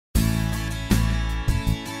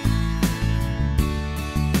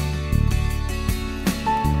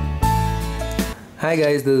Hi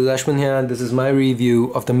guys, this is Ashwin here. This is my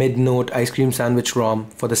review of the Midnote ice cream sandwich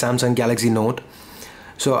ROM for the Samsung Galaxy Note.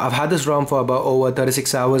 So I've had this ROM for about over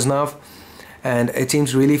 36 hours now, and it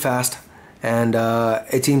seems really fast, and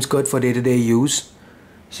it seems good for day-to-day use.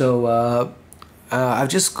 So I've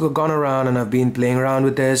just gone around and I've been playing around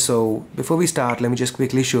with this. So before we start, let me just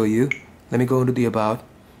quickly show you. Let me go into the about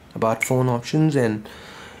phone options, and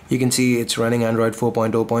you can see it's running Android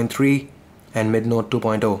 4.0.3 and Midnote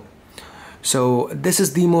 2.0. So this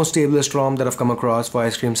is the most stablest ROM that I've come across for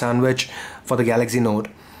ice cream sandwich for the Galaxy Note,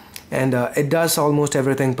 and it does almost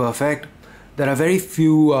everything perfect. There are very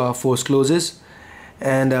few force closes,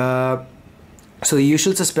 and so the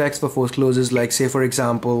usual suspects for force closes, like say for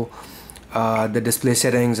example the display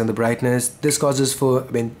settings and the brightness, this causes for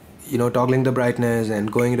toggling the brightness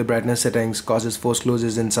and going into brightness settings causes force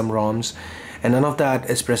closes in some ROMs, and none of that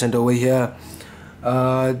is present over here.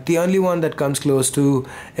 The only one that comes close to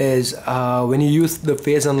is when you use the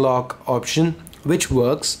face unlock option, which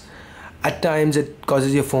works. At times it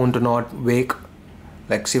causes your phone to not wake.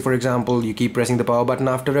 Like say for example you keep pressing the power button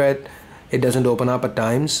after it, it doesn't open up at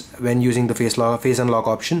times when using the face unlock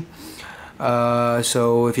option.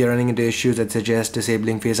 So if you're running into issues, I'd suggest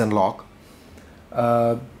disabling face unlock.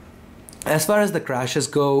 As far as the crashes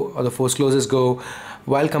go or the force closes go,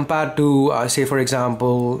 while compared to say for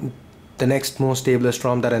example the next most stablest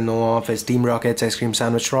ROM that I know of is Team Rocket's ice cream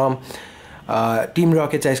sandwich ROM. Team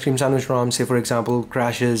Rocket's ice cream sandwich ROM, say for example,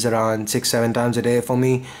 crashes around 6-7 times a day for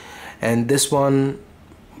me, and this one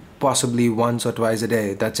possibly once or twice a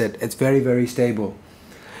day. That's it. It's very stable.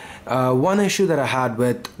 One issue that I had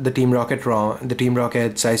with the Team Rocket ROM, the Team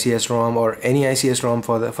Rocket's ICS ROM, or any ICS ROM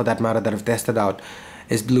for that matter that I've tested out,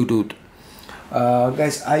 is Bluetooth.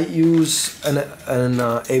 Guys, I use an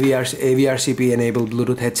AVRCP enabled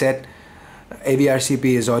Bluetooth headset. AVRCP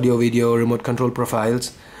is audio video remote control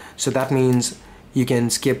profiles, so that means you can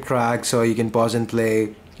skip tracks or you can pause and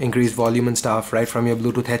play, increase volume and stuff right from your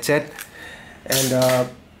Bluetooth headset, and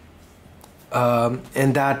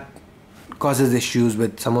that causes issues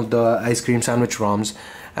with some of the ice cream sandwich ROMs,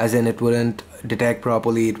 as in it wouldn't detect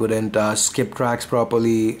properly, it wouldn't skip tracks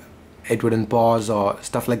properly, it wouldn't pause or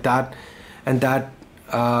stuff like that, and that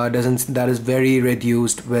is very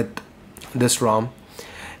reduced with this ROM.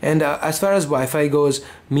 And as far as Wi-Fi goes,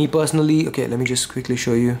 me personally, okay, let me just quickly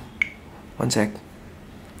show you. One sec.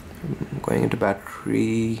 I'm going into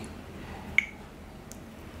battery.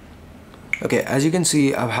 Okay, as you can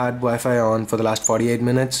see, I've had Wi-Fi on for the last 48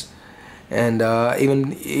 minutes, and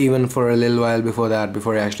even for a little while before that,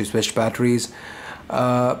 before I actually switched batteries.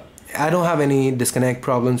 I don't have any disconnect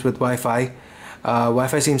problems with Wi-Fi.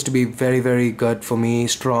 Wi-Fi seems to be very good for me,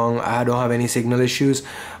 strong. I don't have any signal issues,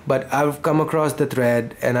 but I've come across the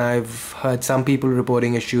thread and I've heard some people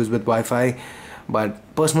reporting issues with Wi-Fi,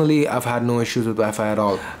 but personally I've had no issues with Wi-Fi at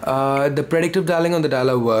all. The predictive dialing on the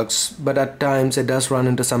dialer works, but at times it does run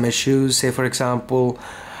into some issues. Say for example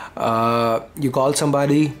you call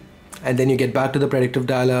somebody and then you get back to the predictive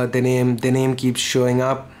dialer, the name keeps showing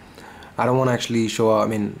up. I don't want to actually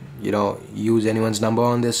use anyone's number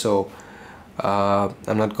on this, so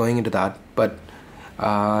I'm not going into that, but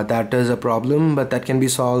that is a problem, but that can be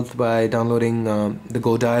solved by downloading the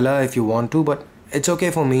Go dialer if you want to, but it's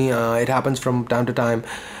okay for me. It happens from time to time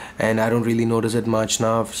and I don't really notice it much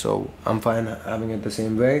now, so I'm fine having it the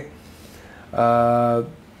same way.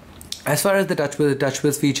 As far as the touch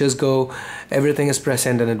with features go, everything is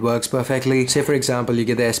present and it works perfectly. Say for example you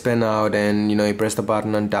get the S Pen out and you press the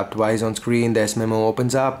button and tap twice on screen, the S Memo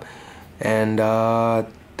opens up, and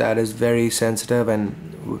that is very sensitive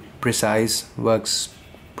and precise, works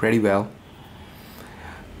pretty well.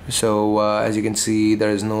 So as you can see, there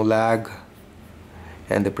is no lag,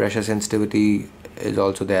 and the pressure sensitivity is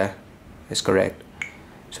also there, is correct,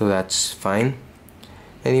 so that's fine.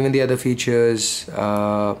 And even the other features,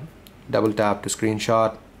 double tap to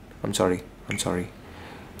screenshot, I'm sorry,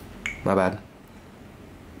 my bad,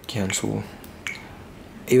 cancel.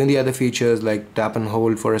 Even the other features like tap and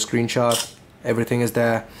hold for a screenshot, everything is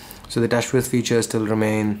there. So the touch with features still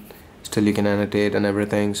remain, still you can annotate and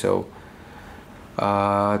everything. So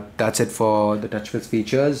that's it for the touch with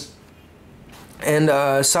features. And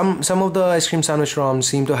some of the ice cream sandwich ROMs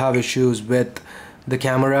seem to have issues with the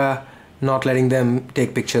camera not letting them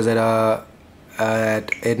take pictures at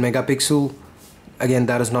 8 megapixel. Again,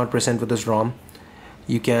 that is not present with this ROM.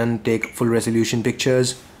 You can take full resolution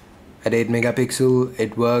pictures at 8 megapixel.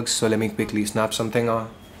 It works. So let me quickly snap something on.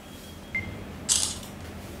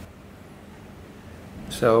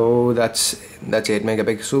 So that's 8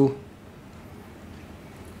 megapixel,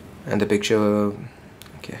 and the picture,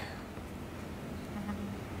 okay.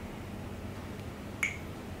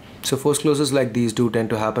 So force closes like these do tend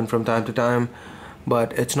to happen from time to time,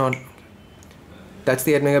 but it's not, that's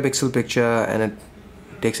the 8 megapixel picture and it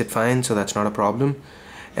takes it fine, so that's not a problem.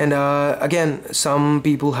 And again, some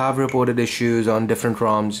people have reported issues on different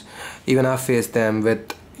ROMs. Even I've faced them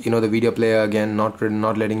with, you know, the video player again not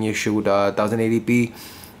letting you shoot 1080p.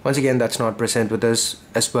 Once again, that's not present with us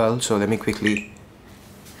as well, so let me quickly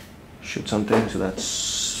shoot something. So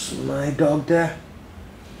that's my dog there.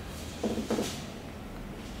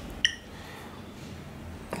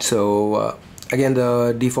 So again,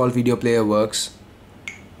 the default video player works,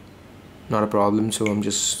 not a problem. So I'm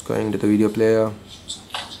just going to the video player.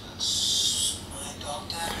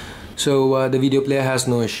 So the video player has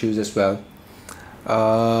no issues as well.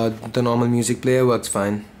 The normal music player works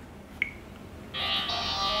fine.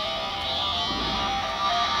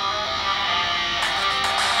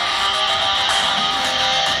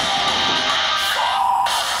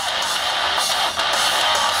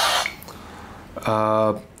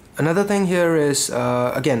 Another thing here is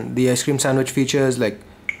again, the ice cream sandwich features, like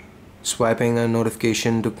swiping a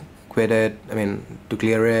notification to quit it, to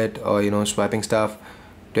clear it, or you know, swiping stuff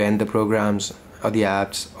to end the programs or the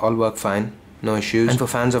apps, all work fine, no issues. And for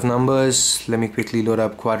fans of numbers, let me quickly load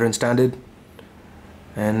up Quadrant Standard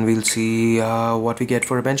and we'll see what we get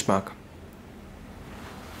for a benchmark.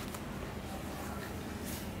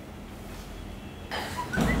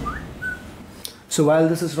 So while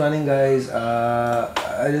this is running, guys,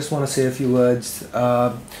 I just want to say a few words.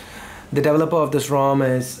 The developer of this ROM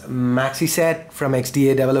is maxicet from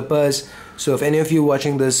XDA Developers. So if any of you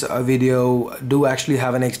watching this video do actually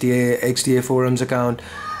have an XDA forums account,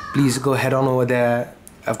 please go head on over there.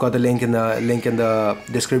 I've got the link in the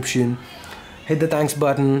description. Hit the thanks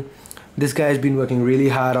button. This guy has been working really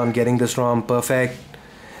hard on getting this ROM perfect,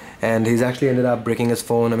 and he's actually ended up breaking his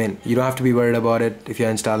phone. You don't have to be worried about it if you're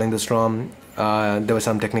installing this ROM. There were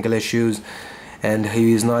some technical issues, and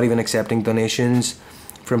he is not even accepting donations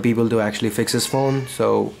from people to actually fix his phone.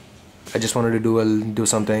 So I just wanted to do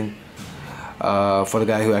something for the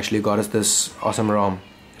guy who actually got us this awesome ROM.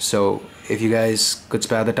 So if you guys could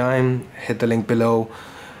spare the time, hit the link below,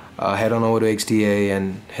 head on over to XDA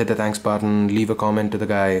and hit the thanks button, leave a comment to the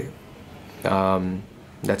guy.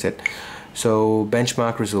 That's it. So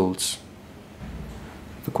benchmark results.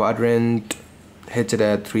 The Quadrant hits it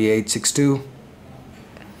at 3862.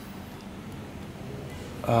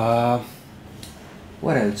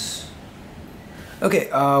 What else? Okay,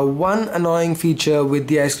 one annoying feature with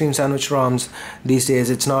the ice cream sandwich ROMs these days,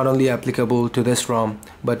 it's not only applicable to this ROM,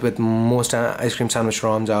 but with most ice cream sandwich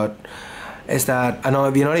ROMs out, is that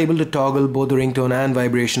we're not able to toggle both the ringtone and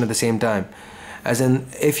vibration at the same time. As in,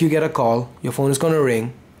 if you get a call, your phone is going to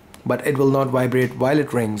ring, but it will not vibrate while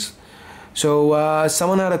it rings. So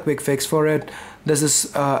someone had a quick fix for it. There's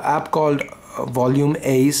this app called Volume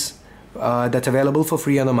Ace that's available for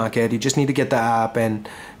free on the market. You just need to get the app and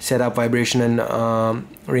set up vibration and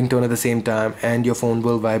ringtone at the same time, and your phone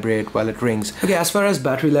will vibrate while it rings. Okay, as far as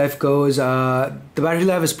battery life goes, the battery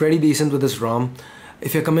life is pretty decent with this ROM.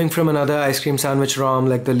 If you're coming from another ice cream sandwich ROM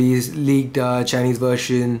like the leaked Chinese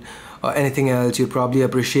version or anything else, you'll probably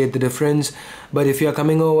appreciate the difference. But if you're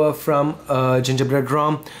coming over from a gingerbread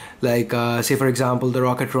ROM, like say for example the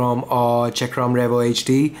Rocket ROM or Czech ROM Revo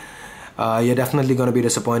HD, you're definitely going to be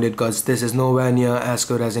disappointed, because this is nowhere near as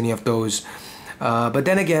good as any of those. But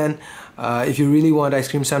then again, if you really want ice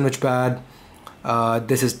cream sandwich bad,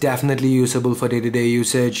 this is definitely usable for day-to-day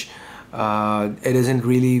usage. It isn't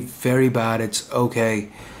really very bad, it's okay.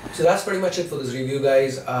 So that's pretty much it for this review,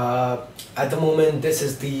 guys. At the moment, this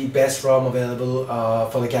is the best ROM available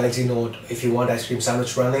for the Galaxy Note if you want ice cream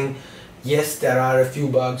sandwich running. Yes, there are a few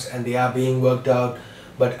bugs and they are being worked out,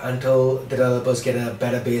 but until the developers get a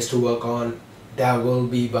better base to work on, there will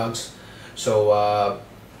be bugs. So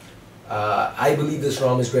I believe this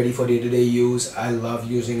ROM is ready for day-to-day use. I love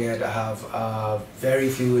using it. I have very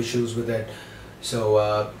few issues with it.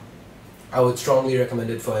 So I would strongly recommend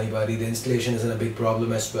it for anybody. The installation isn't a big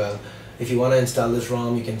problem as well. If you want to install this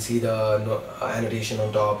ROM, you can see the annotation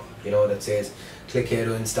on top, that says click here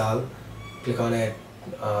to install. Click on it,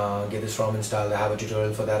 get this ROM installed. I have a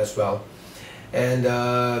tutorial for that as well. And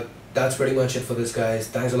that's pretty much it for this, guys.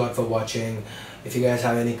 Thanks a lot for watching. If you guys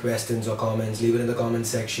have any questions or comments, leave it in the comment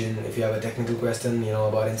section. If you have a technical question,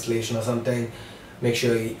 about installation or something, make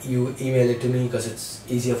sure you email it to me, because it's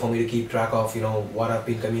easier for me to keep track of what I've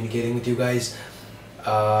been communicating with you guys.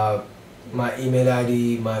 My email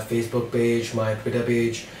ID, my Facebook page, my Twitter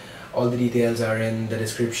page, all the details are in the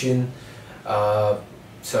description.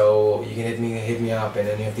 So you can hit me up in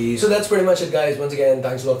any of these. So that's pretty much it, guys. Once again,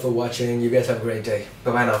 thanks a lot for watching. You guys have a great day.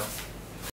 Bye bye now.